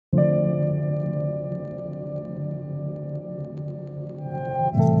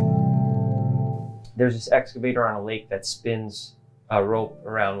There's this excavator on a lake that spins a rope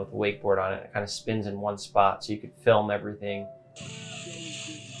around with a wakeboard on it. It kind of spins in one spot, so you could film everything. Okay,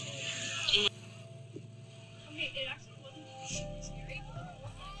 it actually wasn't super scary.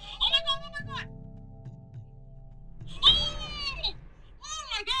 Oh my god, oh my god! Oh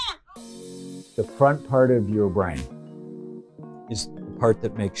my god! The front part of your brain is the part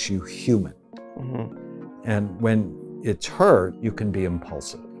that makes you human. And when it's hurt, you can be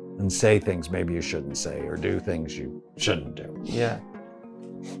impulsive and say things maybe you shouldn't say or do things you shouldn't do. Yeah.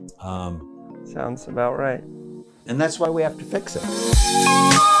 Sounds about right. And that's why we have to fix it.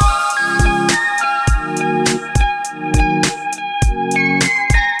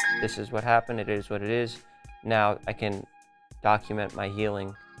 This is what happened, it is what it is. Now I can document my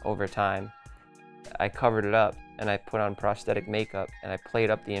healing over time. I covered it up and I put on prosthetic makeup and I played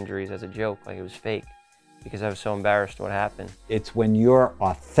up the injuries as a joke, like it was fake, because I was so embarrassed what happened. It's when you're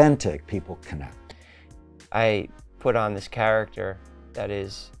authentic, people connect. I put on this character that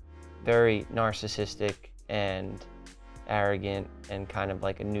is very narcissistic and arrogant and kind of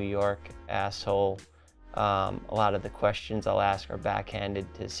like a New York asshole. A lot of the questions I'll ask are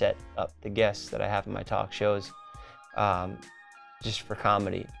backhanded to set up the guests that I have in my talk shows, just for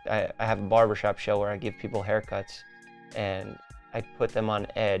comedy. I have a barbershop show where I give people haircuts and I put them on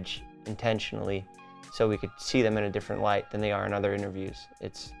edge intentionally so we could see them in a different light than they are in other interviews.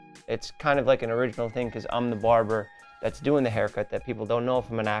 It's kind of like an original thing because I'm the barber that's doing the haircut that people don't know if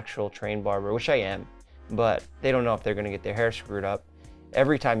I'm an actual trained barber, which I am, but they don't know if they're gonna get their hair screwed up.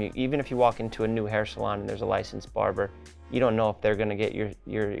 Every time even if you walk into a new hair salon and there's a licensed barber, you don't know if they're gonna get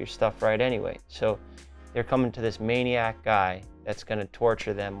your stuff right anyway. So they're coming to this maniac guy that's gonna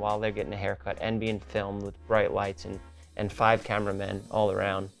torture them while they're getting a haircut and being filmed with bright lights and 5 cameramen all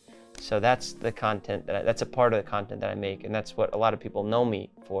around. So that's the content that's a part of the content that I make, and that's what a lot of people know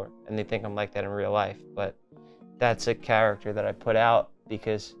me for, and they think I'm like that in real life. But that's a character that I put out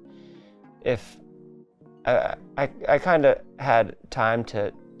because if I kind of had time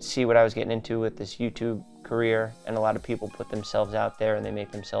to see what I was getting into with this YouTube career, and a lot of people put themselves out there and they make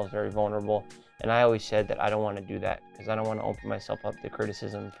themselves very vulnerable. And I always said that I don't want to do that because I don't want to open myself up to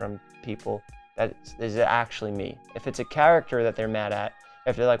criticism from people that is actually me. If it's a character that they're mad at,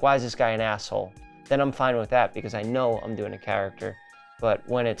 if they're like, why is this guy an asshole? Then I'm fine with that because I know I'm doing a character. But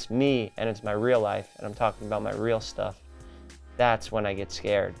when it's me and it's my real life and I'm talking about my real stuff, that's when I get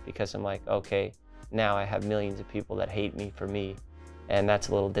scared because I'm like, okay, now I have millions of people that hate me for me, and that's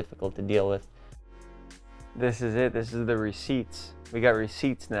a little difficult to deal with. This is it, this is the receipts. We got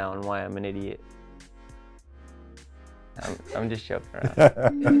receipts now on why I'm an idiot. I'm just joking around.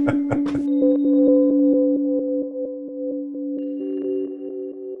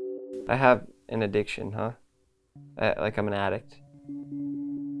 I have an addiction, huh? Like I'm an addict.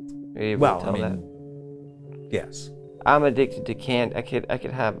 Are you able to tell that? Yes. I'm addicted to candy. I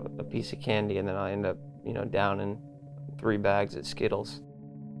could have a piece of candy and then I'll end up, you know, down in 3 bags of Skittles.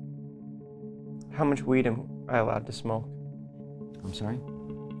 How much weed am I allowed to smoke? I'm sorry?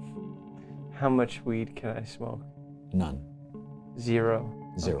 How much weed can I smoke? None. 0?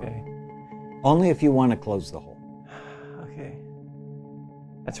 0. Okay. Only if you want to close the hole. Okay.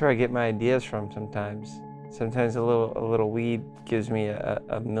 That's where I get my ideas from sometimes. Sometimes a little weed gives me a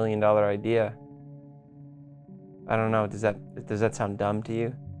 $1 million idea. I don't know, does that sound dumb to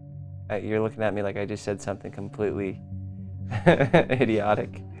you? You're looking at me like I just said something completely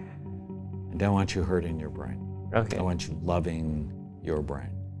idiotic. I don't want you hurting your brain. Okay. I want you loving your brain.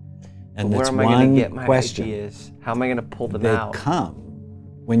 And where that's am I going to get one my question. ideas? How am I going to pull them They out? come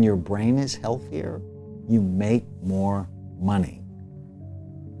when your brain is healthier, you make more money.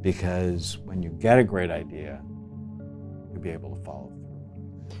 Because when you get a great idea, you'll be able to follow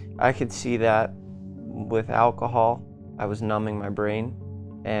through. I could see that with alcohol. I was numbing my brain,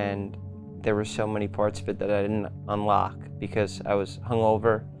 and there were so many parts of it that I didn't unlock because I was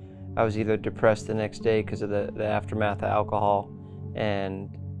hungover. I was either depressed the next day because of the aftermath of alcohol,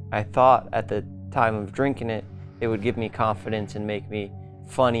 and I thought at the time of drinking it, it would give me confidence and make me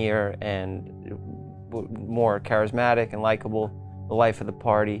funnier and more charismatic and likable, the life of the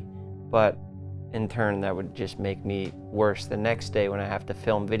party. But in turn, that would just make me worse the next day when I have to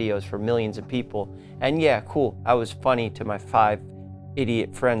film videos for millions of people. And yeah, cool, I was funny to my 5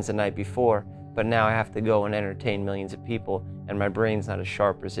 idiot friends the night before, but now I have to go and entertain millions of people, and my brain's not as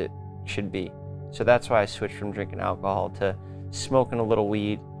sharp as it should be. So that's why I switched from drinking alcohol to smoking a little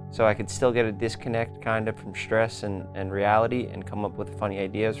weed, so I could still get a disconnect kind of from stress and reality and come up with funny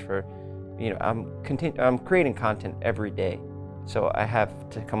ideas for, you know, I'm creating content every day. So I have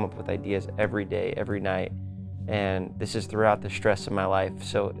to come up with ideas every day, every night. And this is throughout the stress of my life,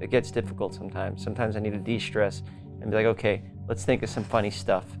 so it gets difficult sometimes. Sometimes I need to de-stress and be like, okay, let's think of some funny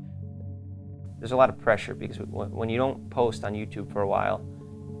stuff. There's a lot of pressure because when you don't post on YouTube for a while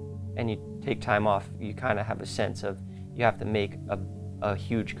and you take time off, you kind of have a sense of you have to make a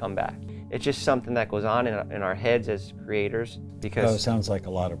huge comeback. It's just something that goes on in our heads as creators because... Oh, it sounds like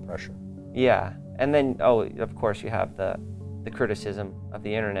a lot of pressure. Yeah, and then, oh, of course you have the criticism of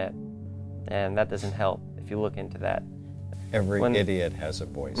the internet, and that doesn't help if you look into that. Every idiot has a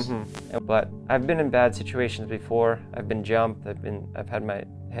voice. Mm-hmm. But I've been in bad situations before. I've been jumped. I've had my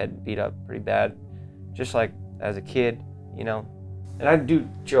head beat up pretty bad, just like as a kid, you know. And I do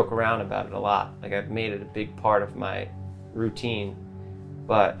joke around about it a lot. Like I've made it a big part of my routine,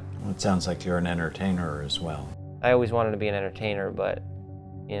 but... Well, it sounds like you're an entertainer as well. I always wanted to be an entertainer, but,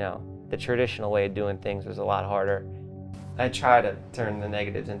 you know, the traditional way of doing things was a lot harder. I try to turn the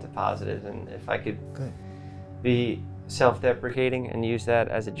negatives into positives, and if I could be self-deprecating and use that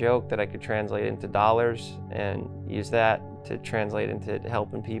as a joke that I could translate into dollars and use that to translate into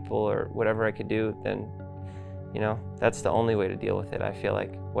helping people or whatever I could do, then, you know, that's the only way to deal with it. I feel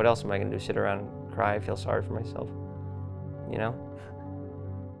like, what else am I gonna do? Sit around and cry, feel sorry for myself, you know?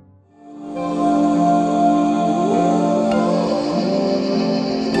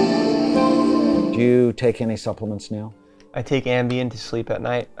 Do you take any supplements now? I take Ambien to sleep at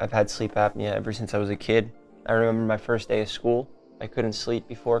night. I've had sleep apnea ever since I was a kid. I remember my first day of school. I couldn't sleep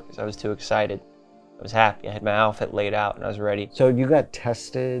before because I was too excited. I was happy. I had my outfit laid out and I was ready. So you got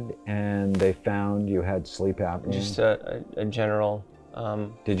tested and they found you had sleep apnea? Just a general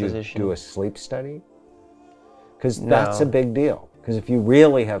Did you physician. do a sleep study? Because that's a big deal. Because if you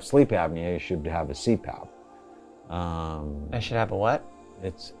really have sleep apnea, you should have a CPAP. I should have a what?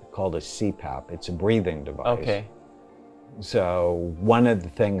 It's called a CPAP. It's a breathing device. Okay. So one of the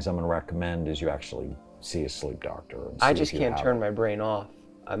things I'm going to recommend is you actually see a sleep doctor. And I just can't turn my brain off.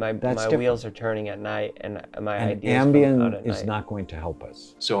 My wheels are turning at night, and my ideas come out Ambien at is night. not going to help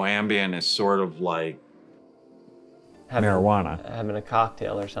us. So Ambien is sort of like marijuana. Having a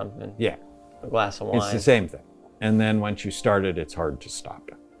cocktail or something. Yeah. A glass of wine. It's the same thing. And then once you start it, it's hard to stop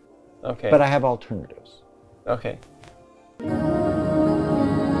it. Okay. But I have alternatives. Okay.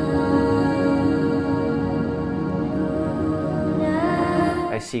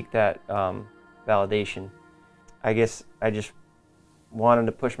 I seek that validation. I guess I just wanted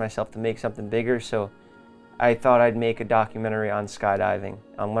to push myself to make something bigger, so I thought I'd make a documentary on skydiving,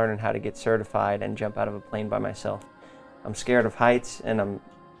 on learning how to get certified and jump out of a plane by myself. I'm scared of heights, and I'm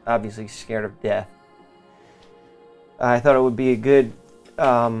obviously scared of death. I thought it would be a good,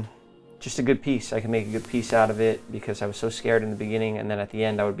 just a good piece. I could make a good piece out of it because I was so scared in the beginning, and then at the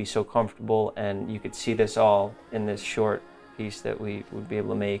end I would be so comfortable, and you could see this all in this short piece that we would be able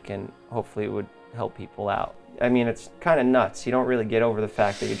to make, and hopefully it would help people out. I mean, it's kind of nuts. You don't really get over the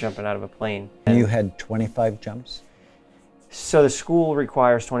fact that you're jumping out of a plane. And you had 25 jumps? So the school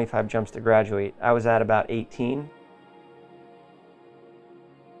requires 25 jumps to graduate. I was at about 18.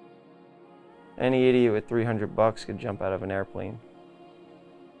 Any idiot with $300 could jump out of an airplane.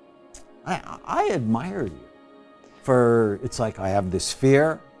 I admire you. It's like I have this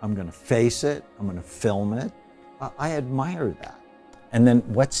fear, I'm going to face it, I'm going to film it. I admire that. And then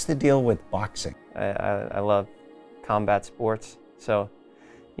what's the deal with boxing? I love combat sports, so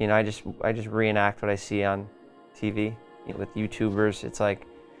you know I just reenact what I see on TV. With YouTubers, it's like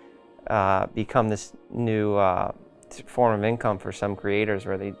become this new form of income for some creators,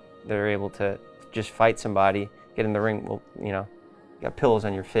 where they're able to just fight somebody, get in the ring. Well, you know, you got pillows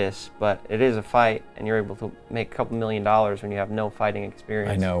on your fists, but it is a fight, and you're able to make a couple $1 million when you have no fighting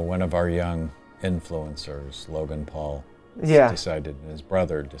experience. I know one of our young influencers, Logan Paul. His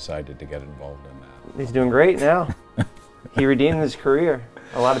brother decided to get involved in that. He's doing great now. He redeemed his career.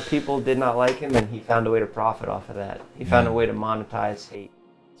 A lot of people did not like him, and he found a way to profit off of that. He found a way to monetize hate.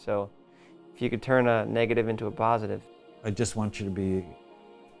 So if you could turn a negative into a positive. I just want you to be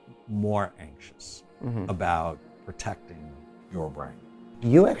more anxious about protecting your brain.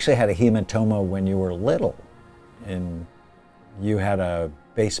 You actually had a hematoma when you were little, and you had a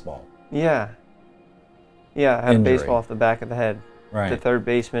baseball. Yeah. Yeah, I had injury. a baseball off the back of the head. Right. The third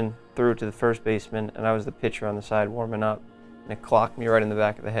baseman threw it to the first baseman, and I was the pitcher on the side warming up, and it clocked me right in the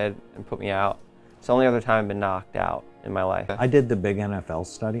back of the head and put me out. It's the only other time I've been knocked out in my life. I did the big NFL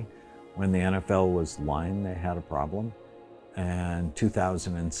study. When the NFL was lying, they had a problem. And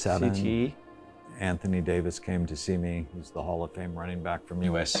 2007, CTE? Anthony Davis came to see me. He's the Hall of Fame running back from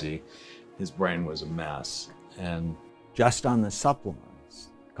USC. His brain was a mess. And just on the supplements,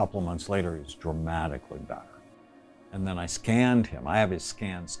 a couple of months later, he was dramatically better. And then I scanned him. I have his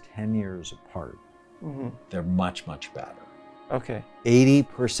scans 10 years apart. they're much, much better. Okay.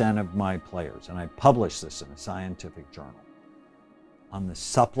 80% of my players, and I published this in a scientific journal, on the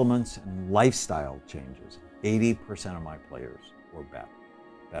supplements and lifestyle changes, 80% of my players were better.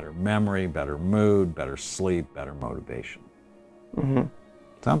 Better memory, better mood, better sleep, better motivation. So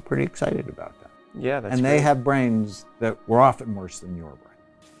I'm pretty excited about that. Yeah, that's And great. they have brains that were often worse than your brain.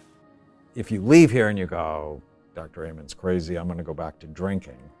 If you leave here and you go, Dr. Amon's crazy, I'm going to go back to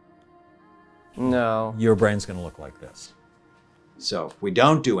drinking, No. your brain's going to look like this. So if we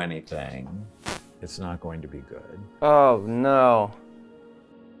don't do anything, it's not going to be good. Oh, no.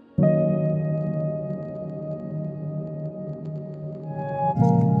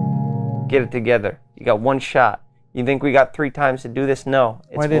 Get it together. You got one shot. You think we got 3 times to do this? No.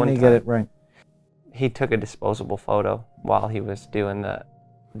 It's Why didn't one he time. get it right? He took a disposable photo while he was doing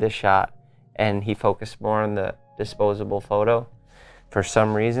the shot, and he focused more on the disposable photo for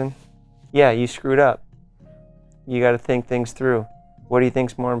some reason. Yeah, you screwed up. You got to think things through. What do you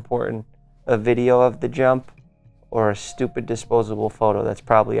think's more important? A video of the jump or a stupid disposable photo that's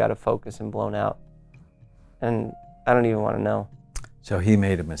probably out of focus and blown out? And I don't even want to know. So he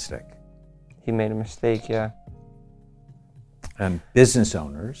made a mistake. He made a mistake, yeah. And business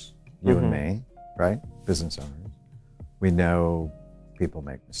owners, you and me, right? Business owners, we know people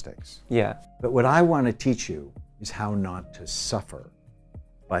make mistakes. Yeah. But what I want to teach you is how not to suffer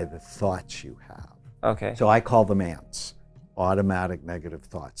by the thoughts you have. Okay. So I call them ants, automatic negative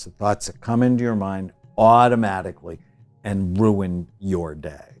thoughts. The thoughts that come into your mind automatically and ruin your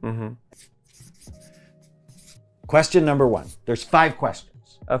day. Question number 1. There's 5 questions.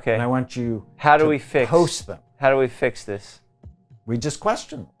 Okay. And I want you How do to we fix post them. How do we fix this? We just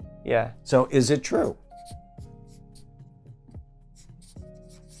question them. Yeah. So is it true?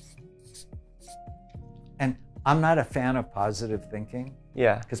 And I'm not a fan of positive thinking.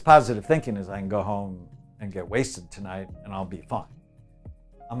 Yeah. Because positive thinking is I can go home and get wasted tonight and I'll be fine.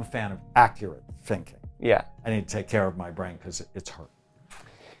 I'm a fan of accurate thinking. Yeah. I need to take care of my brain because it's hurt.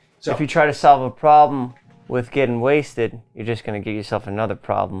 So If you try to solve a problem with getting wasted, you're just going to get yourself another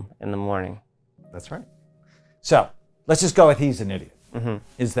problem in the morning. that's right. So let's just go with he's an idiot.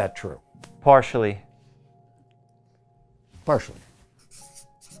 Is that true? Partially. Partially.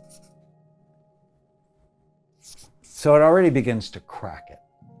 So it already begins to crack it.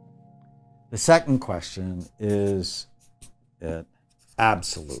 The second question is it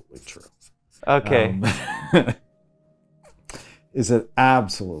absolutely true? Okay. Is it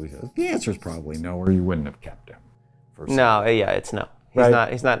absolutely true? The answer is probably no, or you wouldn't have kept him. No, yeah, it's no.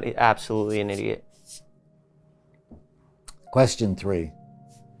 He's not absolutely an idiot. Question 3.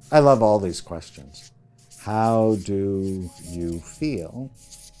 I love all these questions. How do you feel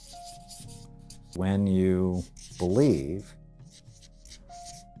when you believe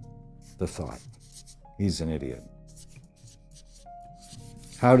the thought, he's an idiot?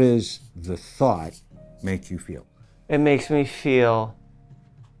 How does the thought make you feel? It makes me feel,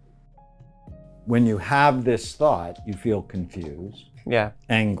 When you have this thought, you feel confused, yeah,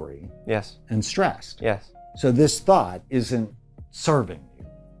 angry, yes, and stressed. yes, So this thought isn't serving you.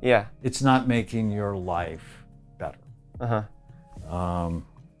 yeah, It's not making your life better.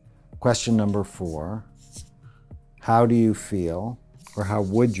 Question number 4. How do you feel, or how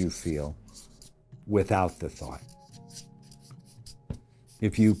would you feel without the thought?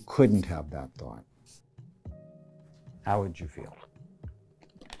 If you couldn't have that thought, how would you feel?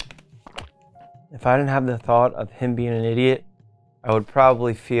 If I didn't have the thought of him being an idiot, I would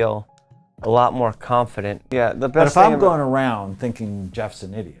probably feel a lot more confident. Yeah, the But best if thing I'm about- going around thinking Jeff's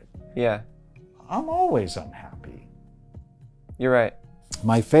an idiot, Yeah, I'm always unhappy. you're right.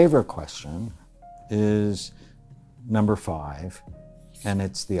 My favorite question is number 5, and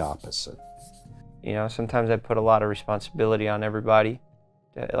it's the opposite. You know, sometimes I put a lot of responsibility on everybody,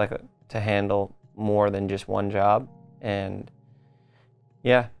 to handle more than just one job. And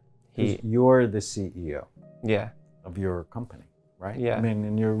yeah, You're the CEO yeah, of your company, right? Yeah. I mean,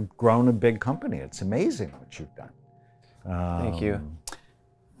 and you've grown a big company. It's amazing what you've done. Thank you.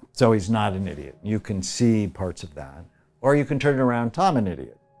 So he's not an idiot. You can see parts of that. Or you can turn it around, Tom, an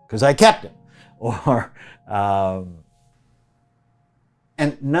idiot, because I kept him. Or,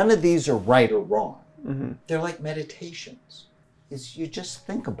 and none of these are right or wrong. They're like meditations. You just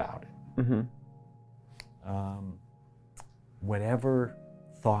think about it. Whatever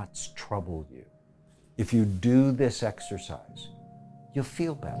thoughts trouble you, if you do this exercise, you'll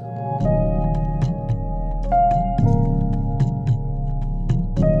feel better.